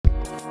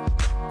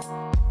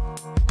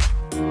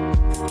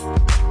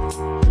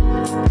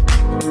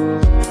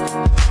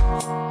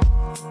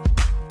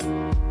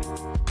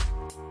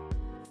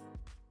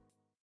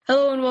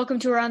welcome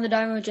to Around the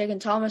Diamond with Jake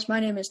and Thomas. My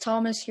name is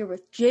Thomas, here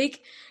with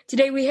Jake.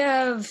 Today we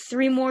have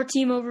 3 more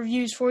team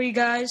overviews for you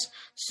guys.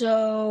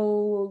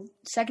 So,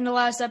 second to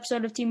last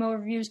episode of team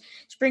overviews.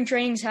 Spring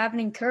training is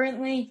happening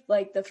currently,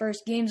 like the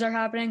first games are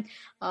happening.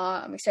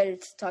 I'm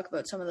excited to talk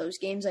about some of those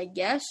games, I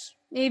guess,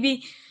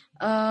 maybe.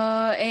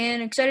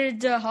 And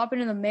excited to hop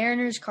into the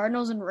Mariners,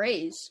 Cardinals, and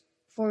Rays.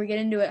 Before we get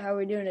into it, how are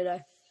we doing today?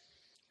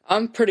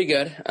 I'm pretty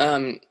good.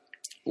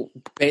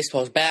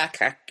 Baseball's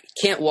back. I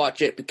can't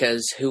watch it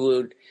because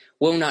Hulu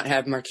will not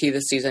have Marquee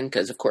this season,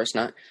 because of course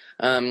not.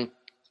 And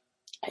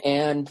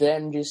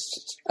then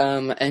just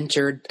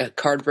entered a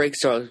card break,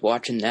 so I was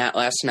watching that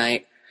last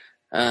night.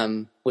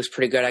 Was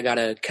pretty good. I got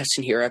a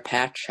Castanera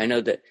patch. I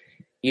know that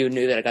you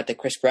knew that I got the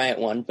Chris Bryant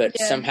one, but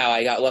somehow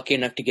I got lucky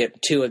enough to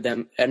get 2 of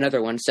them, another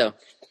one. So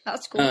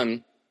that's cool.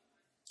 And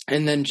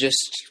then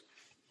just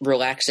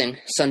relaxing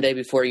Sunday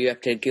before you have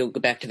to go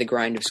back to the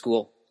grind of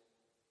school.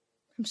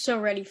 I'm so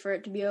ready for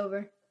it to be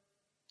over.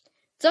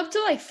 It's up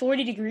to like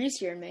 40 degrees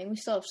here in Maine. We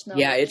still have snow.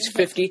 Yeah, it's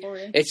 50.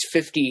 It's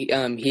 50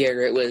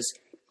 here. It was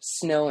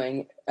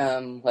snowing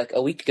like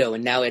a week ago,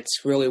 and now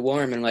it's really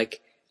warm, and like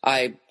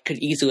I could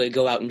easily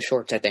go out in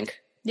shorts, I think.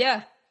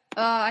 Yeah.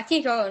 I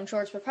can't go out in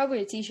shorts, but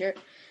probably a t-shirt.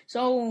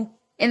 So,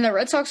 and the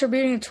Red Sox are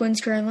beating the Twins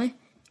currently.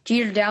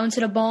 Jeter down to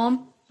the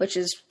bomb, which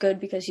is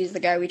good because he's the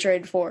guy we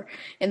traded for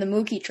in the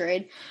Mookie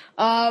trade.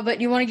 But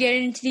you want to get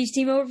into these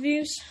team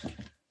overviews?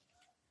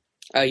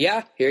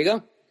 Yeah, here you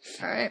go.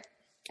 All right.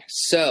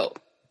 So,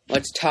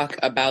 let's talk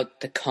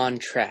about the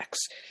contracts.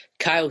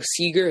 Kyle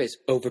Seager is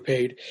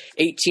overpaid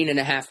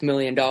 $18.5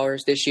 million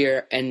this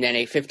year, and then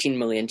a $15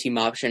 million team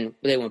option.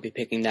 They won't be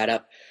picking that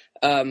up.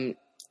 Kikuchi,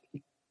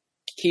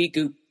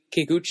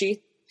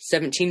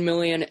 $17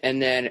 million,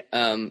 and then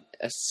a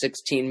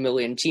 $16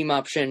 million team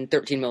option,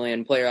 $13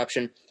 million player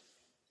option.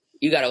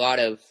 You got a lot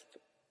of,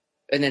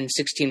 and then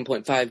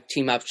 16.5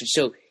 team option.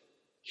 So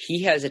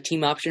he has a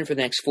team option for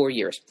the next 4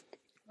 years.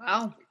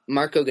 Wow.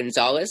 Marco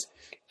Gonzalez,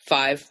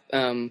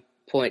 5.25,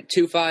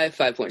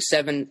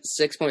 5.7,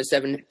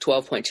 6.7,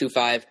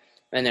 12.25,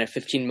 and then a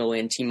 $15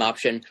 million team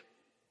option.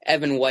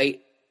 Evan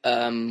White,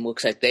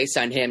 looks like they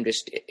signed him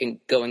just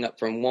going up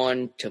from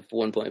 1 to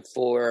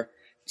 1.4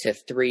 to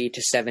 3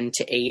 to 7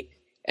 to 8.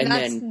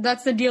 And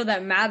that's the deal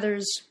that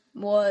Mathers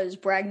was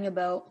bragging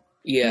about.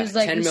 Yeah,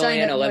 like, $10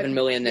 million, $11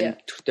 million, then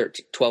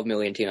 12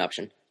 million team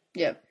option.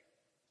 Yep.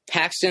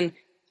 Paxton,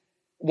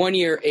 1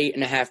 year,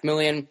 $8.5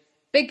 million.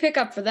 Big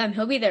pickup for them.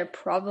 He'll be their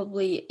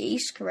probably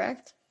ace,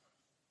 correct?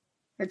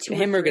 Or 2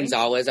 Him or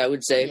Gonzalez, I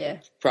would say.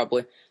 Yeah.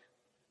 Probably.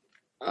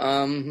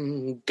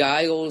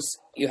 Giles,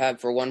 you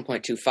have for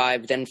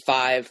 1.25, then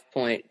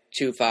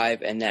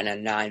 5.25, and then a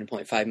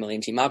 9.5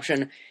 million team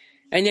option.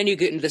 And then you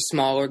get into the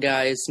smaller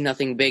guys.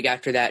 Nothing big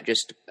after that,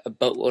 just a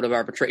boatload of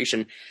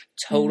arbitration.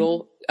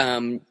 Total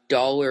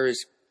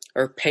dollars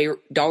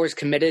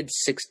committed,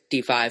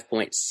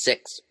 $65.6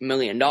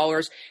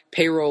 million.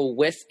 Payroll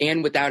with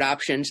and without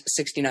options,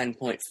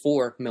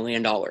 $69.4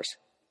 million.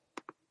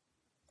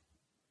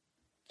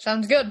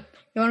 Sounds good.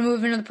 You want to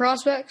move into the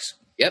prospects?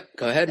 Yep,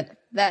 go ahead.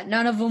 That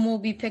none of them will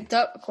be picked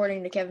up,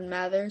 according to Kevin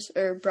Mathers,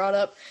 or brought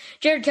up.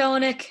 Jared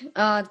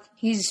Kelenic,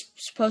 he's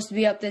supposed to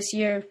be up this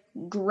year.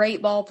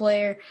 Great ball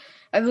player.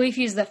 I believe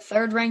he's the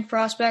 3rd-ranked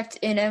prospect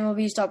in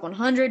MLB's Top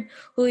 100.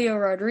 Julio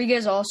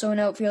Rodriguez, also an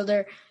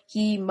outfielder.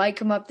 He might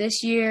come up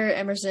this year.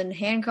 Emerson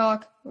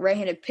Hancock,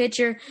 right-handed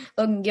pitcher.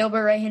 Logan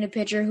Gilbert, right-handed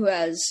pitcher, who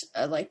has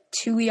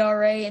 2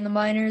 ERA in the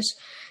minors.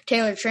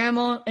 Taylor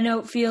Trammell, an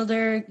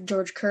outfielder.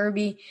 George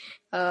Kirby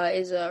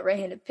is a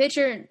right-handed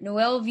pitcher.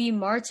 Noel V.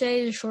 Marte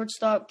is a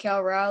shortstop.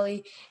 Cal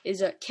Raleigh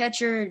is a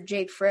catcher.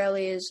 Jake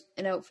Fraley is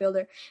an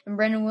outfielder. And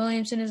Brendan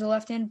Williamson is a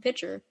left-handed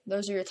pitcher.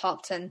 Those are your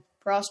top 10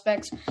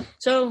 prospects.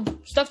 So,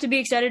 stuff to be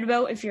excited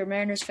about if you're a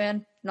Mariners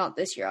fan. Not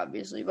this year,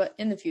 obviously, but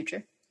in the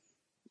future.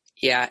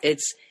 Yeah,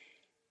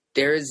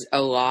 there's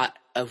a lot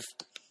of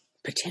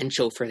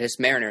potential for this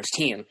Mariners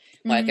team.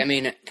 Like, I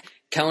mean,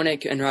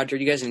 Kelenic and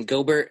Rodriguez and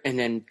Gilbert and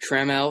then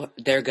Trammell,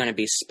 they're going to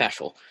be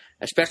special.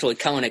 Especially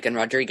Kelenic and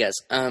Rodriguez.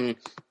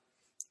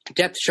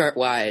 Depth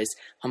chart-wise,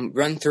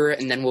 run through it,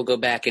 and then we'll go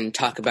back and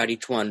talk about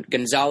each one.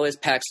 Gonzalez,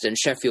 Paxton,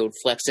 Sheffield,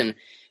 Flexen,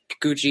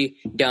 Kikuchi,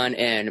 Dunn,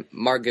 and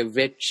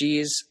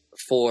Margovichis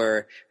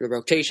for the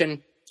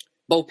rotation.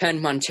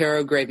 Bullpen,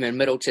 Montero, Graveman,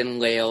 Middleton,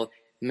 Lale,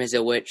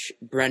 Mizowicz,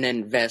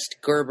 Brennan, Vest,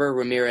 Gerber,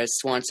 Ramirez,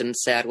 Swanson,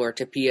 Sadler,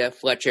 Tapia,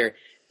 Fletcher,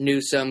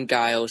 Newsom,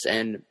 Giles,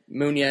 and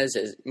Munoz.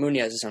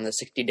 Munoz is on the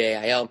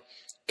 60-day IL.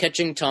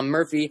 Catching, Tom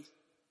Murphy.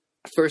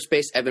 First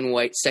base, Evan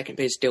White. Second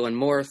base, Dylan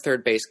Moore.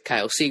 Third base,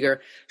 Kyle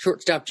Seager.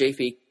 Shortstop,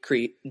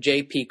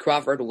 J.P.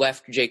 Crawford.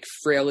 Left, Jake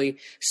Fraley.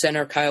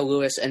 Center, Kyle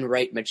Lewis. And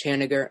right, Mitch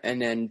Haniger.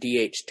 And then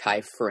DH,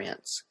 Ty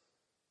France.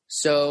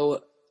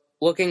 So,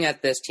 looking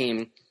at this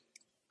team,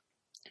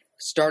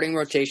 starting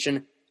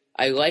rotation,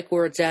 I like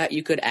where it's at.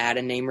 You could add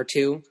a name or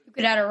two. You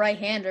could add a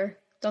right-hander.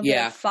 Don't they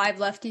have 5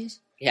 lefties?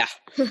 Yeah.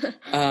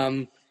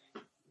 I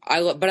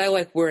like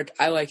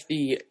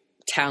the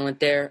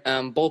talent there.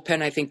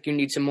 Bullpen, I think you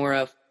need some more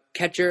of.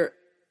 Catcher,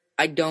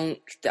 I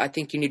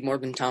think you need more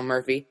than Tom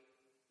Murphy.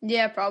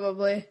 Yeah,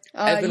 probably.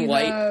 Evan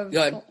White.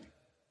 Go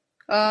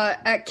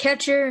ahead. At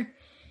catcher,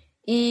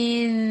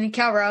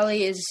 Cal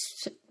Raleigh is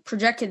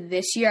projected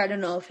this year. I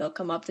don't know if he'll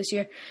come up this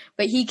year,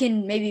 but he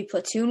can maybe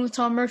platoon with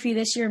Tom Murphy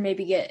this year,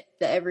 maybe get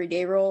the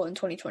everyday role in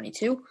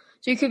 2022.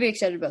 So you could be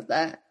excited about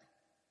that.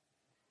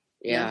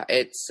 Yeah,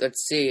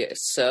 let's see.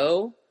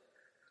 So,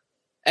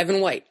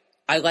 Evan White,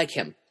 I like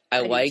him.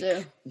 I like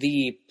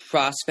the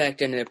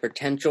prospect and the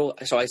potential,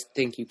 so I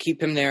think you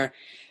keep him there.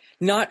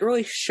 Not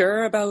really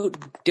sure about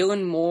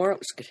Dylan Moore.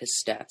 Let's get his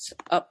stats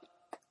up.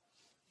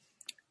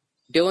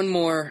 Dylan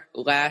Moore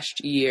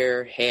last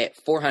year hit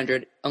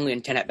 400, only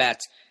in 10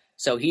 at-bats,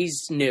 so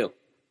he's new.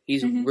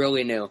 He's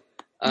really new.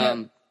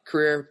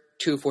 Career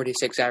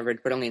 246 average,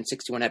 but only in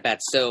 61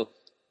 at-bats, so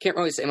can't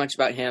really say much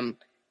about him.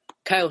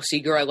 Kyle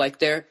Seager I like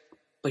there,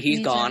 but he's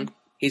gone.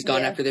 He's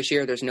gone after this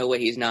year. There's no way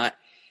he's not.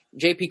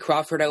 J.P.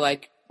 Crawford I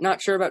like. Not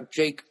sure about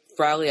Jake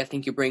Fraley. I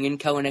think you bring in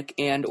Kelenic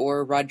and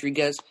or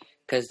Rodriguez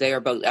because they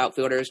are both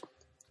outfielders.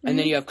 And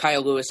then you have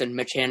Kyle Lewis and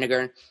Mitch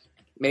Haniger.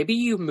 Maybe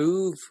you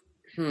move...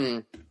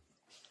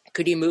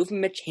 Could you move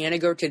Mitch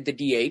Haniger to the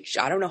DH?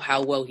 I don't know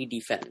how well he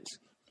defends.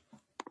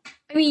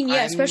 I mean,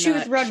 yeah, especially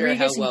with Rodriguez.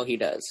 Sure how well he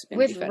does.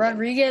 With defending.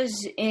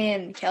 Rodriguez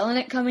and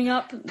Kelenic coming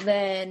up,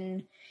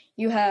 then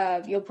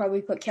you'll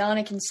probably put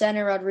Kelenic in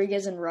center,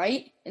 Rodriguez in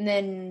right, and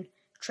then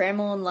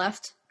Trammell in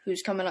left,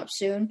 who's coming up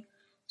soon.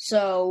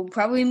 So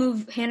probably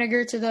move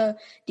Haniger to the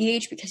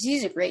DH because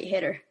he's a great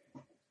hitter.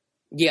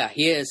 Yeah,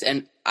 he is,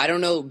 and I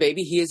don't know,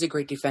 maybe he is a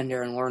great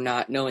defender, and we're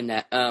not knowing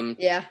that.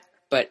 Yeah.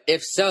 But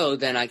if so,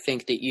 then I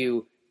think that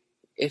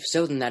if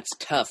so, then that's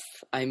tough.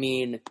 I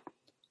mean,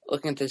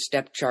 looking at the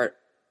step chart,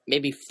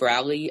 maybe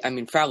Fraley. I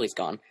mean, Fraley's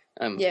gone.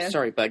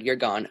 Sorry, bud, you're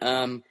gone.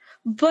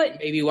 But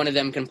maybe one of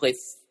them can play.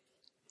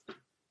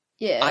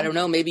 Yeah. I don't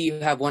know. Maybe you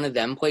have one of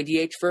them play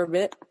DH for a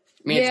bit.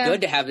 I mean, it's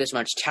good to have this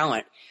much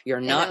talent.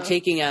 You're not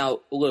taking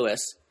out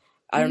Lewis.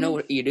 I don't know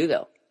what you do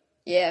though.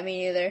 Yeah,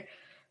 me neither.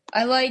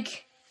 I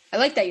like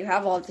that you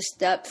have all this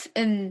depth,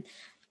 and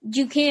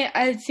you can't.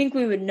 I think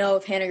we would know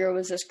if Haniger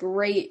was this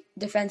great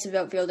defensive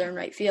outfielder in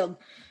right field.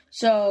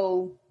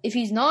 So if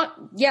he's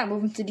not,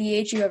 move him to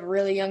DH. You have a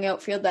really young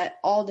outfield that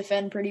all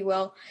defend pretty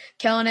well.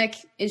 Kelenic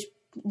is.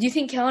 Do you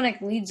think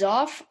Kelenic leads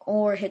off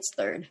or hits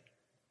third?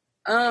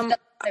 That's the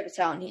type of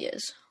talent he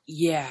is.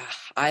 Yeah,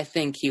 I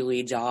think he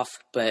leads off,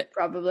 but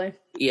probably.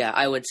 Yeah,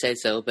 I would say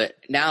so. But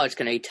now it's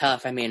going to be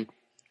tough. I mean,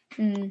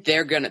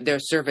 their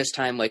service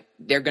time,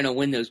 they're going to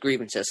win those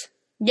grievances.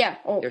 Yeah,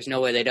 there's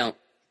no way they don't.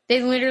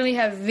 They literally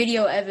have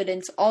video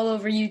evidence all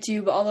over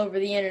YouTube, all over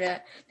the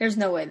internet. There's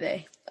no way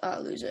they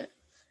lose it.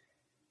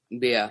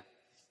 Yeah.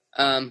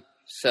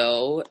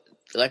 So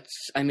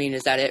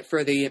is that it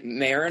for the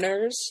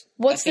Mariners?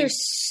 What's their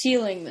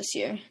ceiling this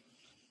year?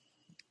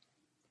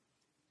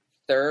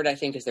 Third, I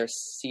think, is their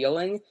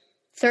ceiling.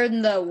 Third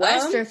in the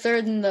West or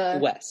third in the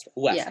West?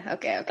 Yeah.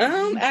 Okay.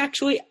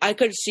 Actually, I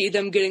could see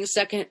them getting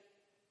second.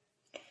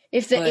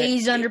 If the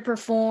A's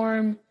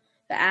underperform,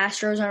 the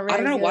Astros aren't really I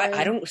don't know good. why.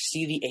 I don't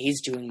see the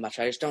A's doing much.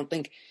 I just don't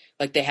think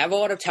they have a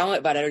lot of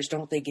talent, but I just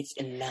don't think it's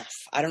enough.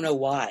 I don't know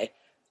why.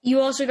 You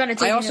also got to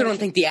take. I also don't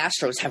think the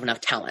Astros have enough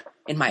talent,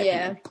 in my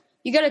opinion.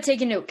 You got to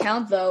take into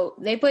account though.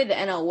 They play the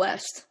NL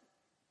West.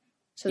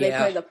 So they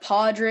play the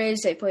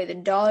Padres, they play the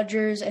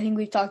Dodgers. I think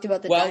we've talked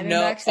about the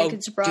Diamondbacks. They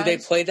could surprise. Do they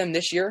play them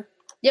this year?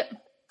 Yep.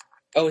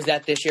 Oh, is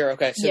that this year?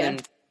 Okay, so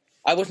then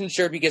I wasn't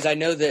sure because I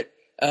know that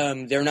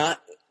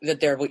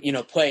they're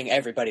playing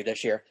everybody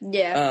this year.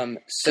 Yeah.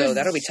 So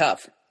that'll be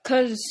tough.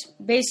 Because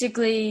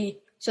basically,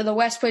 so the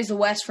West plays the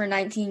West for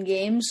 19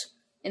 games,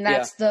 and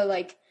that's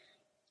the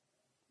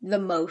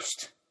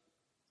most.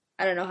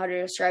 I don't know how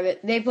to describe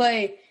it. They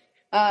play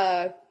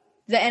the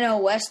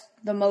NL West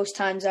the most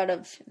times out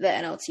of the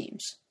NL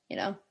teams,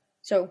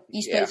 So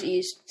East plays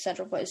East,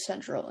 Central plays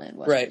Central, and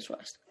West plays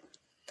West.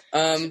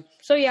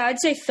 So I'd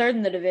say third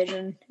in the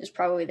division is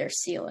probably their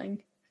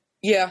ceiling.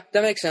 Yeah,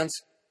 that makes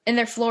sense. And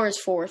their floor is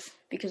fourth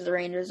because the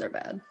Rangers are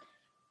bad.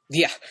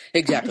 Yeah,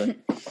 exactly.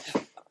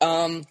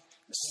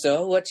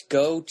 So let's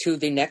go to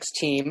the next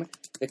team,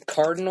 the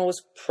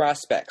Cardinals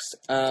prospects.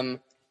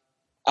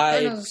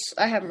 Cardinals,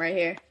 I have them right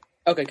here.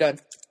 Okay, go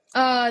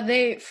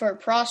ahead. For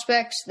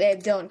prospects, they have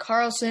Dylan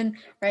Carlson,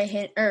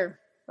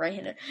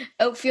 right-handed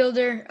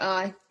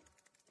outfielder.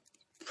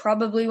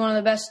 Probably one of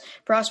the best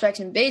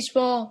prospects in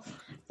baseball.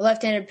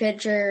 Left-handed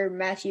pitcher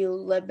Matthew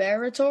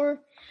Liberatore.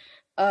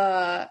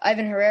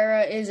 Ivan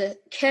Herrera is a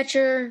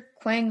catcher.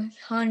 Kwang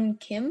Hun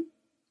Kim.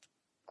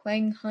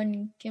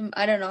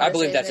 I don't know. I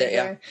believe that's it.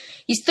 Yeah.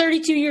 He's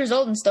 32 years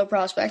old and still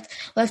prospect.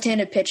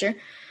 Left-handed pitcher.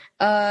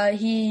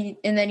 And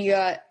then you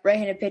got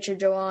right-handed pitcher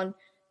Joan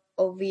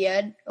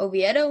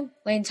Oviedo,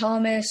 Lane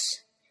Thomas,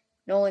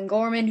 Nolan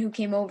Gorman, who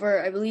came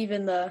over, I believe,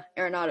 in the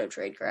Arenado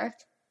trade,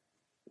 correct?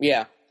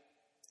 Yeah.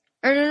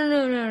 Or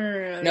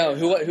no. No,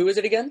 who is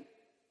it again?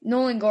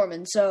 Nolan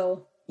Gorman.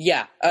 So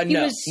yeah,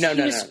 no.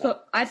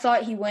 I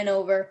thought he went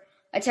over.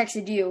 I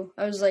texted you.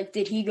 I was like,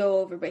 did he go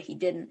over? But he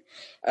didn't.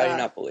 I do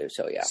not believe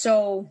so. Yeah.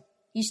 So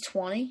he's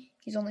 20.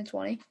 He's only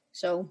 20.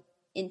 So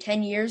in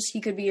 10 years, he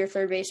could be your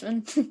third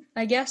baseman,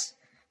 I guess.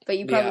 but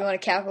you probably want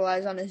to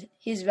capitalize on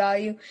his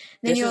value.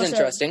 Then this is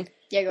interesting.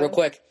 Yeah, go Real ahead.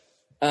 quick.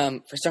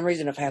 For some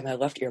reason, if I have my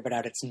left earbud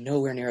out, it's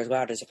nowhere near as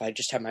loud as if I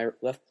just have my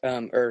left,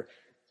 or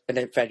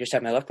if I just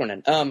have my left one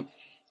in.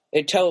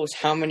 It tells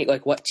how many,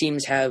 what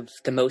teams have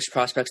the most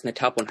prospects in the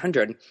top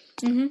 100.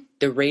 Mm-hmm.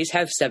 The Rays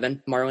have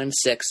 7, Marlins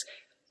 6,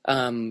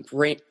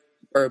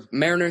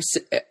 Mariners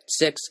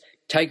 6,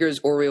 Tigers,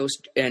 Orioles,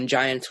 and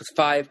Giants with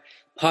 5,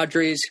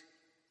 Padres,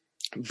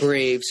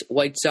 Braves,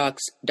 White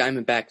Sox,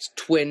 Diamondbacks,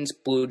 Twins,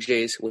 Blue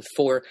Jays with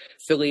 4,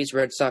 Phillies,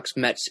 Red Sox,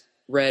 Mets,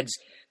 Reds,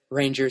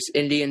 Rangers,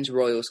 Indians,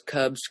 Royals,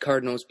 Cubs,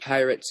 Cardinals,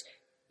 Pirates,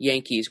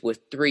 Yankees with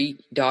 3,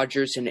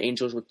 Dodgers and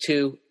Angels with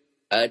 2,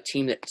 a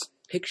team that's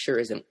picture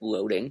isn't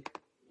loading.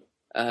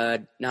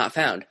 Not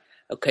found.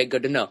 Okay,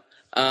 good to know.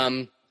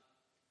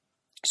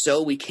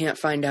 So we can't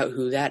find out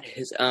who that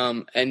is.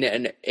 And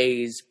then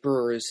A's,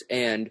 Brewers,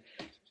 and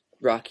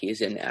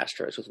Rockies and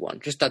Astros with 1.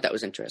 Just thought that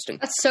was interesting.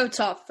 That's so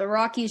tough. The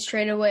Rockies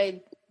trade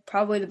away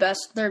probably the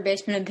best third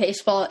baseman in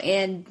baseball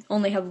and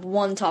only have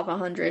 1 top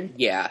 100.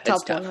 Yeah,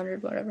 top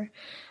 100, whatever.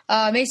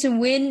 Mason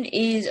Wynn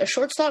is a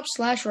shortstop /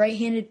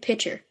 right-handed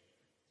pitcher.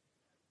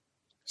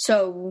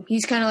 So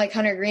he's kind of like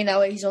Hunter Green. That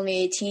way he's only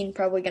 18,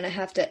 probably going to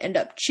have to end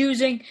up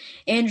choosing.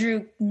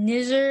 Andrew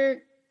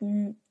Kinzer,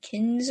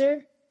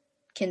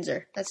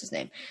 that's his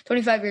name.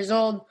 25 years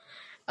old.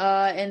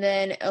 And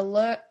then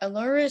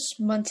Elehuris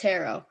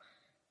Montero.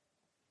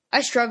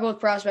 I struggle with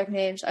prospect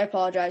names. I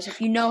apologize.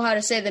 If you know how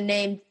to say the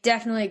name,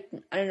 definitely,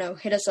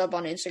 hit us up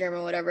on Instagram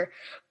or whatever.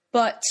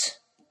 But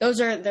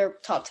those are their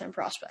top 10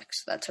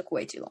 prospects. That took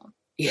way too long.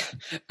 Yeah.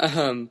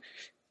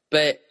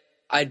 But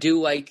I do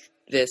like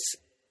this.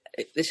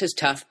 This is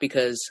tough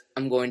because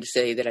I'm going to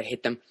say that I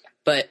hate them.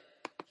 But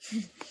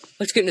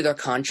let's get into their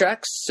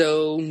contracts.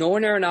 So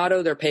Nolan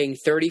Arenado, they're paying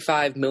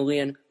 $35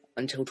 million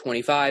until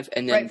 25,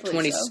 and then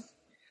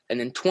and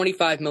then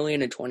 $25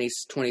 million in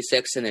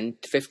 2026, and then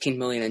 $15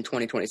 million in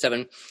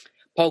 2027.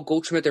 Paul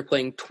Goldschmidt, they're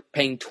paying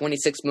 $26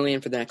 million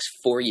for the next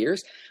 4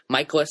 years.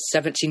 Michaelis,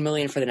 $17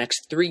 million for the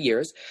next 3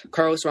 years.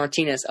 Carlos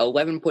Martinez,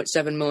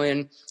 $11.7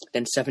 million,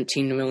 then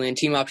 $17 million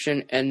team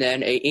option, and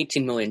then a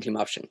 $18 million team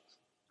option.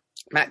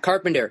 Matt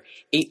Carpenter,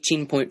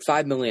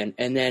 $18.5 million,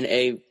 and then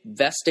a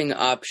vesting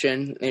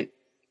option.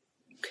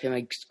 Can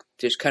I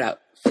just cut out?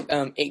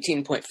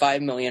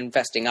 $18.5 million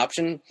vesting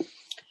option.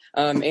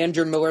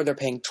 Andrew Miller, they're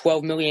paying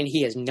 $12 million.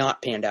 He has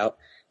not panned out.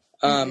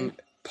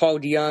 Paul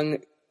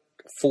DeYoung,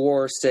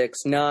 4,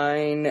 6,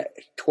 9,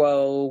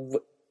 12,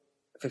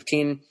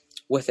 15,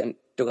 with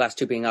the last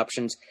 2 being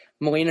options.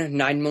 Molina,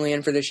 $9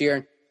 million for this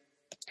year.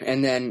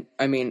 And then,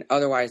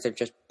 otherwise, they're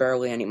just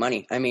barely any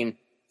money.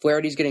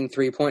 Flaherty's getting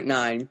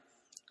 3.9.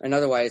 And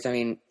otherwise,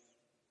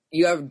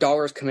 you have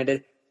dollars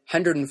committed,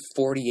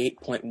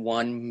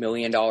 $148.1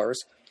 million.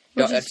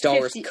 That's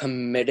dollars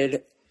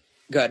committed.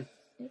 Good.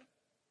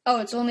 Oh,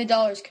 it's only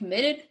dollars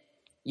committed?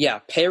 Yeah,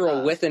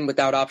 payroll with and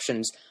without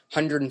options,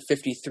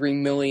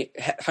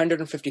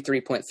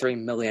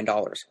 $153.3 million.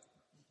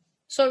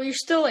 So you're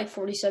still like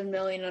 $47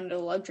 million under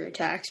the luxury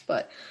tax,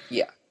 but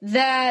yeah,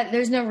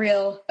 there's no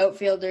real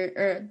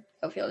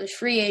outfielders,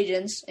 free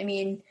agents.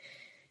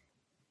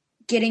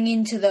 Getting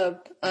into the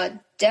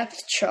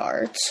depth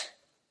chart.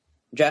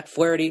 Jack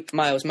Flaherty,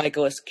 Miles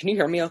Michaelis. Can you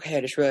hear me okay?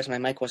 I just realized my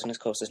mic wasn't as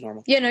close as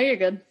normal. Yeah, no, you're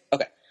good.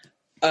 Okay.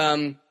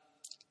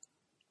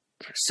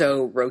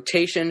 So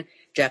rotation,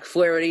 Jack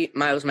Flaherty,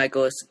 Miles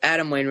Michaelis,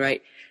 Adam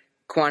Wainwright,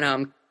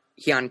 Kwon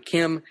Hyun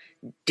Kim,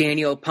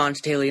 Daniel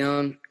Ponce de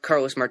Leon,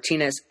 Carlos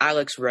Martinez,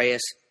 Alex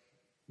Reyes,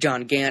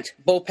 John Gant.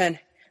 Bullpen,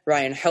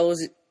 Ryan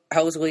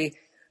Helsley,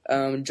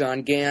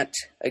 John Gant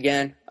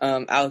again,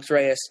 Alex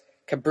Reyes,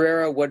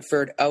 Cabrera,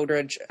 Woodford,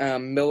 Eldridge,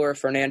 Miller,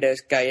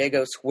 Fernandez,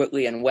 Gallegos,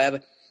 Whitley, and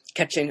Webb.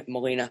 Catching,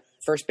 Molina.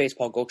 First base,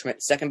 Paul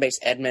Goldschmidt. Second base,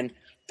 Edman.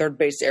 Third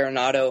base,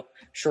 Arenado.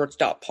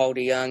 Shortstop, Paul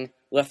DeYoung.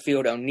 Left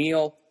field,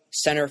 O'Neill.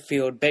 Center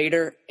field,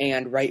 Bader.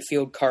 And right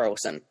field,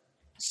 Carlson.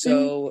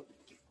 So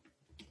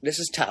this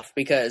is tough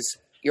because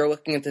you're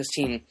looking at this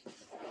team.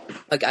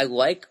 I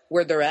like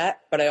where they're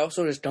at, but I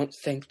also just don't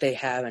think they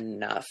have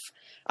enough.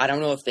 I don't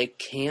know if they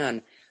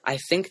can. I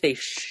think they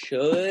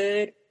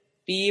should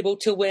be able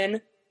to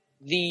win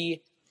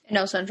the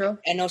NL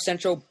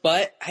Central,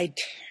 but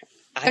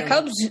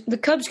the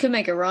Cubs could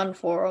make a run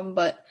for them,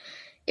 but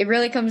it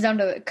really comes down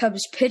to the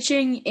Cubs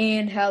pitching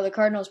and how the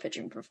Cardinals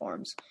pitching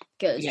performs.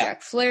 Because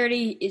Jack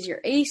Flaherty is your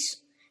ace.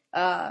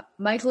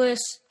 Michaelis,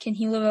 can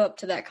he live up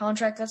to that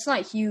contract? That's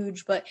not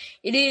huge, but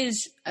it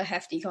is a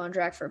hefty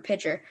contract for a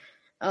pitcher.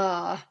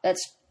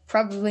 That's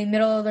probably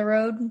middle of the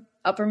road,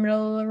 upper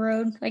middle of the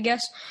road, I guess.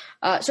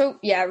 So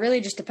it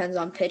really just depends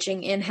on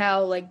pitching and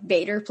how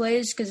Bader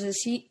plays. Because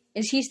is he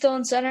still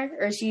in center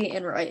or is he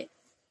in right?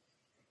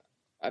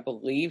 I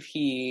believe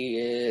he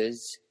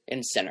is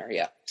in center.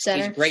 Yeah,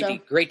 center. He's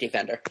great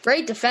defender.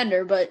 Great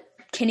defender, but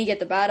can he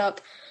get the bat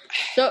up?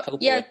 So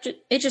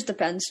it just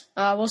depends.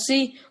 We'll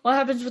see what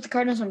happens with the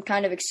Cardinals. I'm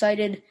kind of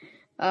excited.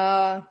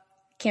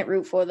 Can't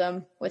root for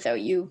them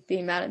without you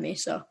being mad at me.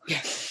 So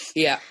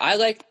yeah, I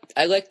like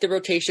the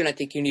rotation. I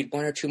think you need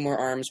 1 or 2 more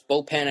arms.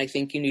 Bullpen, I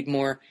think you need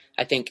more.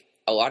 I think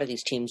a lot of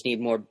these teams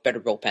need better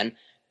bullpen,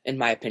 in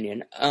my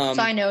opinion.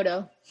 Sai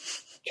Noto.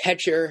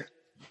 Catcher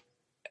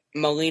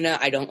Molina,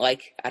 I don't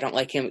like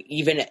him.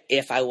 Even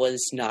if I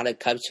was not a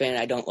Cubs fan,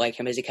 I don't like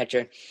him as a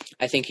catcher.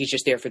 I think he's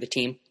just there for the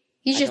team.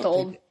 He's just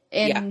old.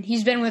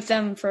 He's been with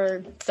them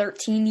for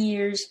 13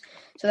 years,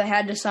 so they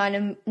had to sign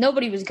him.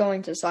 Nobody was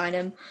going to sign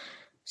him.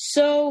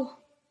 So,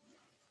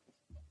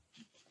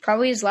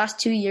 probably his last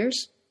 2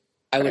 years.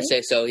 I would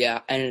say so, yeah.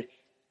 And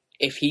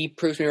if he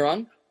proves me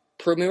wrong,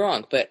 prove me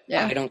wrong. But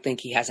I don't think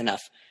he has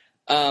enough.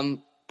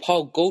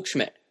 Paul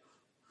Goldschmidt,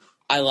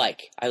 I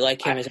like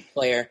him as a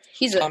player.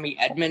 Tommy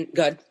Edman,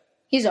 good.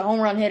 He's a home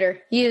run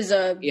hitter. He's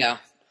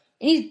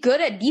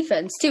good at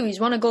defense too. He's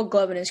won a Gold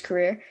Glove in his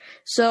career,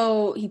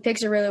 so he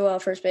picks it really well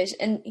at first base.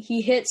 And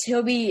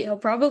he'll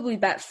probably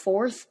bat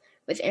fourth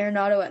with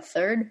Arenado at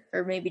third,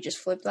 or maybe just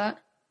flip that.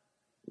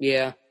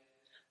 Yeah.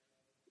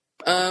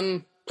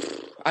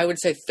 I would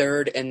say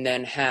third, and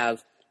then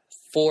have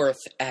fourth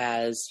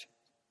as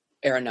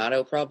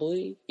Arenado,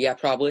 probably. Yeah,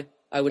 probably.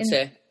 I would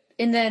say.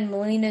 And then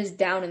Molina's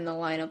down in the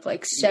lineup,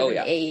 like 7,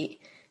 8.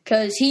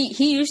 Because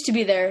he used to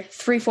be there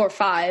 3, 4,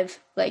 5,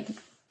 like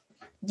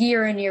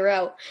year in, year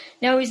out.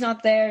 Now he's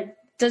not there.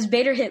 Does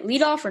Bader hit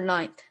leadoff or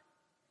ninth?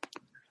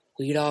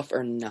 Leadoff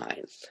or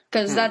ninth?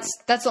 Because that's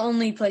the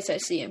only place I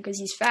see him, because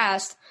he's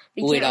fast.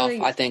 Leadoff,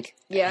 really, I think.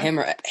 Yeah.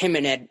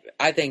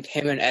 I think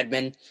him and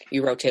Edman,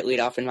 you rotate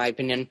leadoff, in my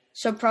opinion.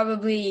 So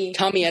probably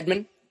Tommy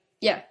Edman.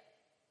 Yeah.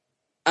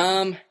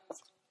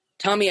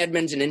 Tommy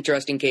Edman's an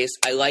interesting case.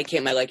 I like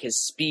him. I like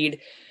his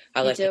speed.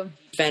 I like his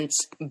defense.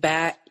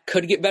 Bat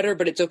could get better,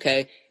 but it's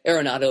okay.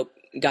 Arenado,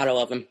 gotta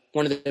love him.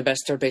 One of the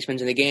best third basemen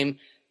in the game.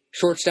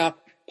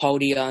 Shortstop, Paul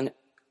DeJong.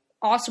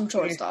 Awesome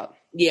shortstop.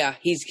 Yeah,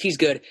 he's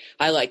good.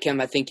 I like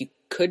him. I think he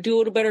could do a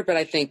little better, but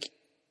I think...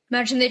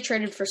 Imagine they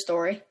traded for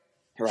Story.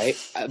 Right?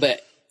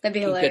 But... That'd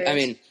be hilarious.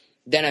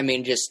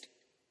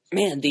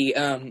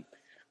 The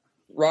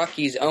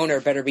Rockies owner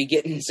better be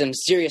getting some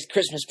serious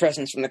Christmas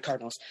presents from the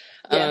Cardinals.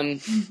 Yeah.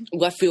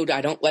 Left field, I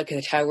don't like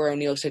the Tyler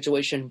O'Neill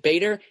situation.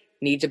 Bader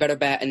needs a better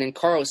bat, and then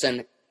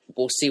Carlson,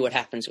 we'll see what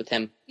happens with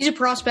him. He's a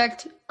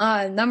prospect,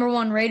 number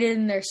 1 rated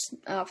in their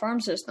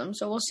farm system,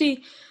 so we'll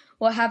see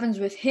what happens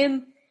with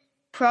him.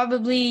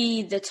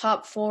 Probably the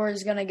top 4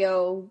 is going to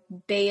go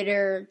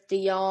Bader,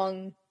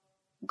 DeJong,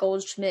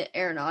 Goldschmidt,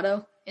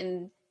 Arenado,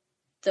 and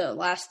the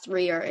last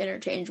 3 are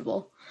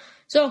interchangeable.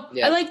 So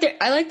yeah. I like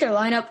their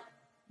lineup.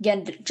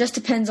 Again, it just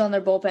depends on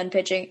their bullpen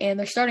pitching and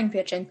their starting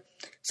pitching.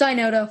 Sai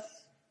Noto,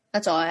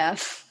 that's all I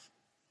have.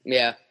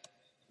 Yeah.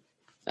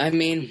 I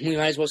mean, we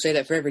might as well say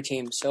that for every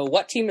team. So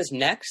what team is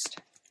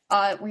next?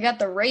 We got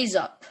the Rays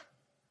up.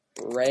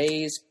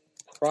 Rays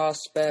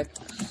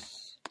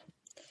prospects,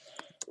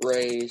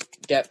 Rays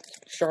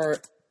depth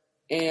chart,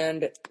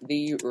 and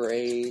the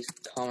Rays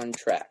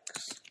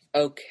contracts.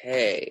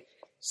 Okay.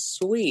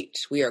 Sweet.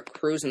 We are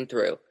cruising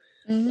through.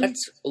 Mm-hmm.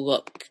 Let's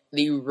look.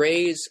 The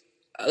Rays,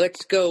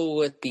 let's go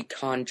with the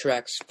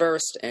contracts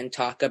first and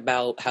talk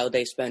about how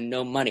they spend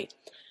no money.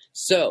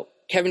 So,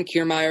 Kevin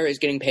Kiermaier is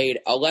getting paid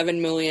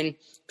 $11 million,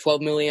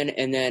 $12 million,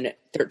 and then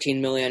 $13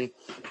 million.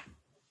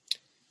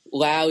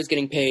 Lau is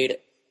getting paid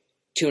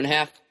 $2.5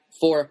 million,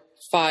 $4 million,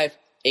 $5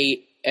 million, $8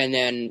 million, and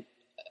then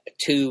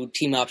 2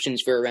 team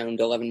options for around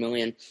 $11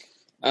 million.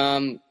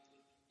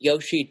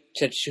 Yoshi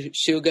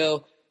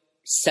Tsutsugo,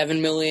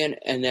 $7 million,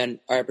 and then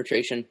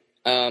arbitration.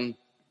 And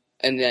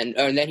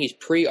then he's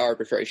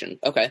pre-arbitration.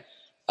 Okay.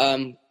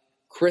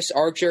 Chris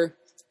Archer,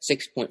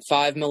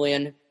 $6.5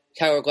 million.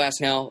 Tyler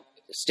Glasnow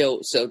still.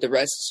 So the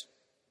rest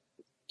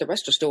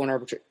are still in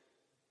arbitration.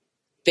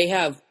 They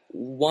have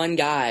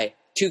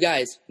 2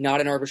 guys not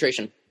in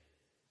arbitration,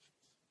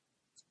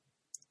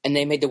 and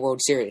they made the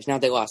World Series. Now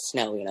they lost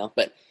Snell,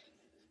 but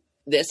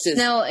this is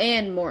Snell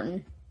and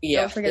Morton.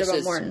 Yeah, don't forget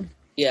about Morton.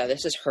 Yeah,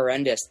 this is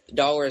horrendous. The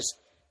dollars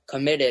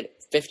committed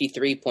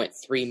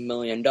 $53.3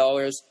 million,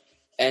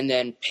 and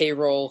then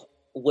payroll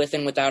with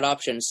and without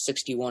options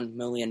 $61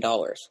 million.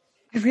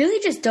 I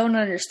really just don't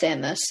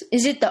understand this.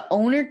 Is it the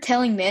owner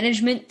telling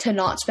management to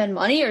not spend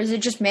money, or is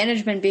it just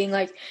management being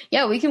like,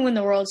 yeah, we can win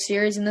the World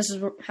Series and this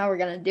is how we're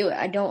going to do it?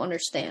 I don't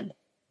understand.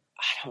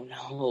 I don't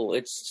know.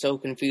 It's so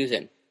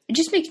confusing. It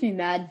just makes me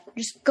mad.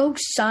 Just go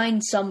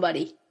sign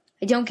somebody.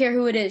 I don't care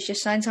who it is.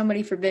 Just sign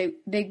somebody for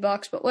big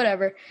bucks, but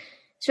whatever.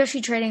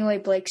 Especially trading away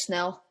Blake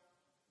Snell.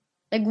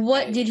 Like,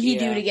 what did he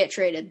do to get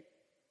traded?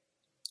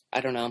 I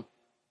don't know.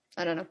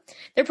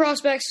 Their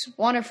prospects,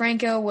 Wander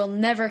Franco, will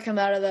never come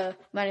out of the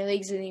minor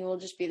leagues, and he will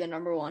just be the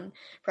number 1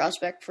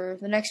 prospect for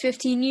the next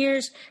 15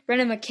 years.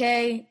 Brendan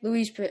McKay,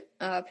 Luis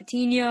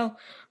Patino,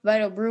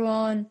 Vito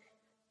Bruin,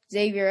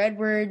 Xavier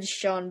Edwards,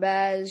 Sean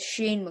Baz,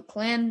 Shane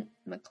McClanahan,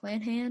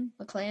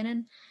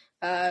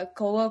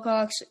 Cole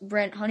Wilcox,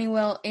 Brent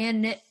Honeywell,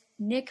 and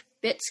Nick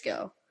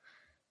Bitsko.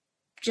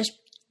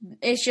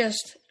 It's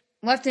just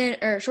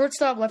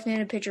shortstop,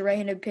 left-handed pitcher,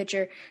 right-handed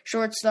pitcher,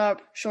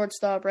 shortstop,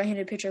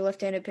 right-handed pitcher,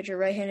 left-handed pitcher,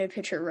 right-handed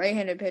pitcher,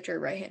 right-handed pitcher,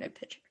 right-handed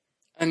pitcher.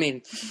 I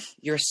mean,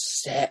 you're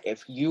set.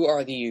 If you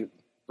are the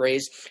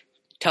Rays,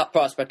 top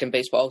prospect in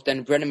baseball.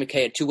 Then Brendan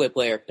McKay, a two-way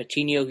player.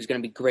 Patino, who's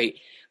going to be great.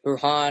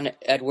 Burhan,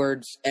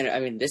 Edwards, and I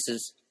mean this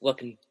is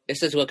looking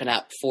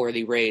up for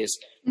the Rays.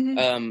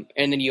 Mm-hmm.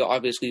 And then you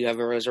have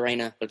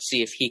Arozarena. Let's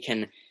see if he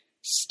can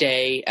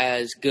stay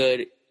as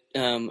good,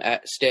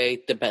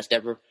 stay the best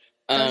ever.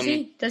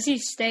 Does he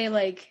stay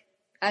like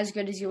as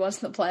good as he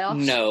was in the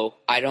playoffs? No,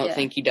 I don't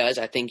think he does.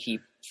 I think he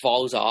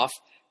falls off.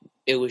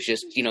 It was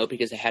just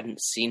because I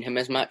hadn't seen him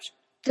as much.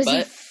 Does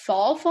he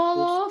fall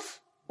off,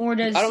 or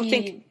does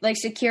he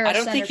secure a center field spot? I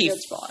don't think he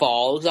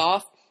falls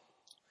off.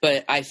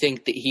 But I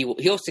think that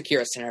he'll secure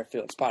a center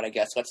field spot, I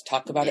guess. Let's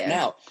talk about it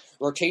now.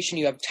 Rotation,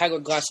 you have Tyler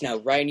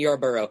Glasnow, Ryan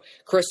Yarborough,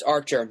 Chris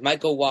Archer,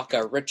 Michael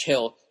Wacha, Rich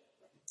Hill,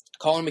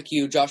 Colin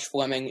McHugh, Josh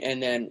Fleming,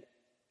 and then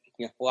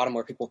a lot of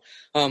more people.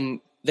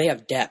 They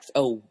have depth.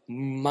 Oh,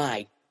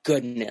 my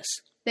goodness.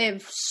 They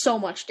have so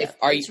much depth.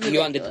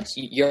 You're on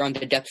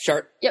the depth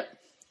chart? Yep.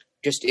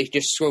 Just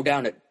scroll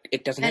down.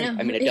 It doesn't end.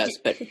 I mean, it does,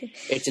 but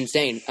it's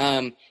insane.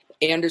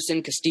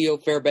 Anderson, Castillo,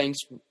 Fairbanks,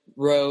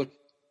 Rowe,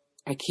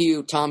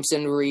 IQ,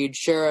 Thompson, Reed,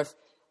 Sheriff,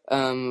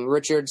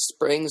 Richards,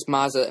 Springs,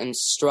 Mazza, and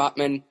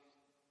Strotman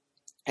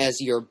as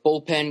your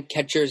bullpen.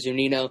 Catcher,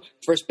 Zunino.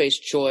 First base,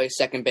 Choi.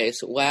 Second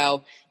base,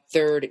 Lau.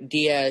 Third,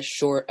 Diaz.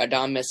 Short,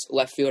 Adames.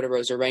 Left field,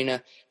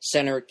 Arozarena.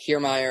 Center,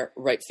 Kiermaier.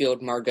 Right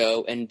field,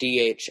 Margot. And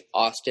DH,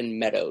 Austin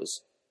Meadows.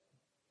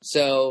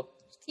 So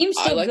team's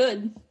still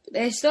good.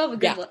 They still have a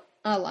good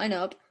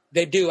lineup.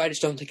 They do. I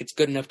just don't think it's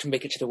good enough to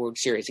make it to the World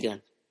Series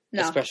again.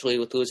 No. Especially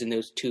with losing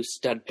those two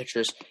stud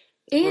pitchers.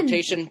 And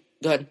rotation,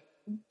 go ahead.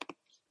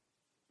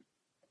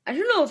 I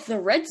don't know if the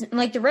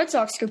Red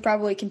Sox could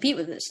probably compete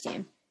with this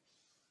team.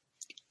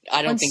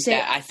 I don't think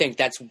that. I think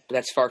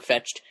that's far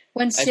fetched.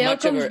 When Sale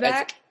comes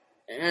back,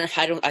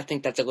 I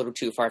think that's a little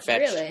too far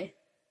fetched. Really?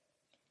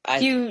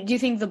 Do you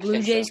think the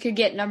Blue Jays could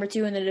get number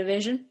 2 in the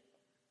division?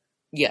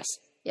 Yes.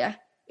 Yeah.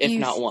 If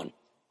not one.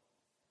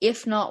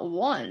 If not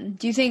one,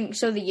 do you think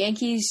so? The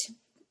Yankees?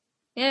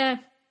 Yeah,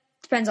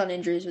 depends on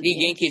injuries. With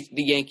the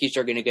Yankees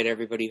are going to get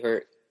everybody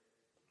hurt.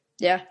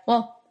 Yeah,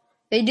 well,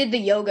 they did the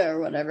yoga or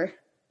whatever.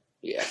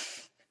 Yeah.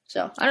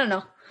 So, I don't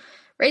know.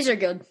 Rays are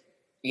good.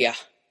 Yeah.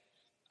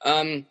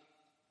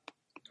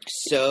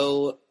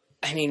 So,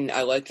 I mean,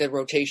 I like the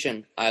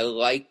rotation. I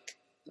like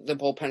the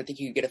bullpen. I think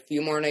you could get a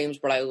few more names,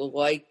 but I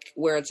like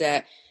where it's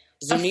at.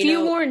 Zunino, a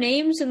few more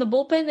names in the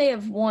bullpen? They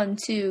have 1,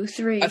 2,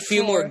 3, A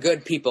few more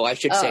good people, I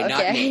should say.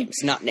 Okay.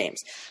 Not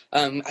names.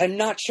 I'm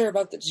not sure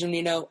about the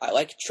Zunino. I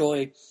like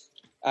Choi.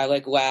 I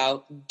like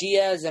Lau.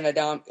 Diaz and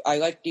Adam. I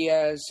like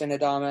Diaz and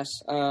Adames.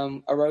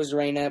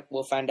 Arozarena,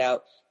 we'll find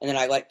out. And then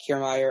I like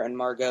Kiermaier and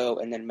Margot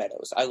and then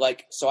Meadows. I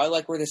like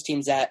where this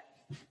team's at.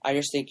 I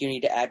just think you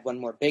need to add one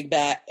more big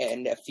bat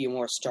and a few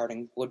more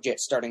legit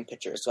starting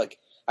pitchers. Like,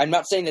 I'm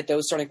not saying that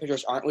those starting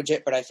pitchers aren't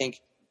legit, but I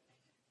think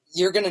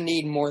you're going to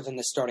need more than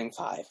the starting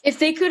 5. If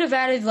they could have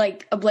added,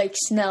 a Blake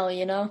Snell,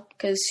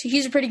 because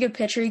he's a pretty good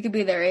pitcher. He could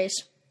be their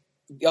ace.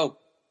 Oh,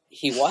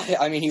 he was.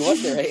 I mean, he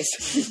was their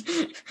ace.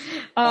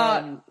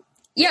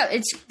 Yeah,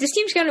 this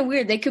team's kind of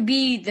weird. They could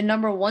be the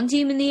number 1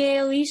 team in the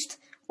AL East,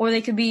 or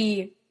they could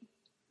be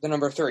the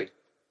number 3.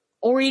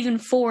 Or even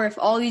 4 if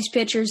all these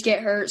pitchers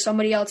get hurt,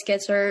 somebody else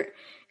gets hurt,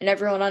 and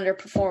everyone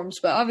underperforms.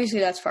 But obviously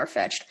that's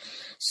far-fetched.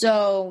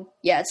 So,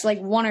 yeah, it's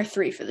 1 or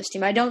 3 for this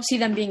team. I don't see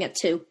them being at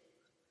 2.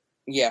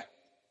 Yeah.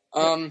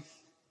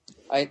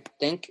 I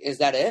think, is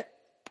that it?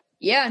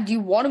 Yeah, do you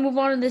want to move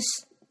on to this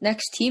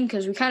next team?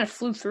 Because we kind of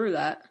flew through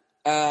that.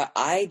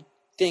 I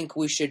think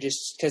we should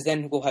just, because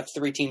then we'll have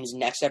 3 teams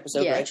next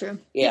episode, right? Yeah, true.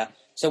 Yeah.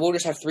 So we'll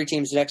just have 3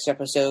 teams next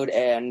episode,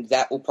 and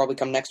that will probably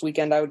come next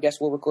weekend, I would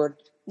guess we'll record.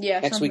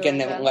 Yeah, next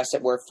weekend, unless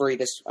I'm free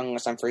this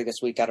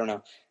week, I don't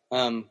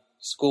know.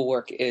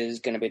 Schoolwork is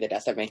going to be the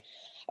death of me.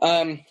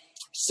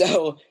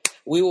 So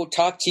we will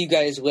talk to you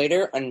guys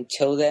later.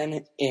 Until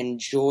then,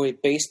 enjoy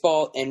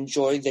baseball,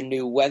 enjoy the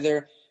new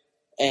weather,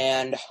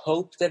 and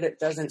hope that it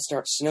doesn't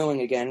start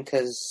snowing again,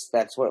 because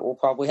that's what will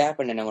probably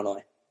happen in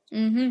Illinois.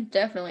 Mm-hmm,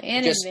 definitely.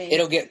 And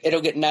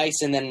it'll get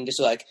nice, and then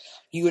just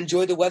you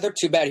enjoy the weather.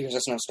 Too bad here's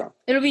a snowstorm.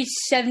 It'll be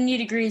 70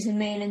 degrees in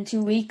Maine in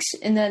 2 weeks,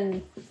 and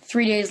then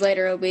 3 days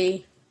later it'll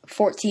be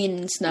 14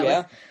 and snowing.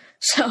 Yeah.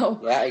 So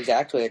yeah,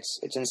 exactly.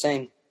 It's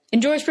insane.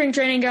 Enjoy spring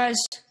training, guys.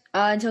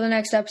 Until the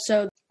next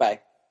episode. Bye.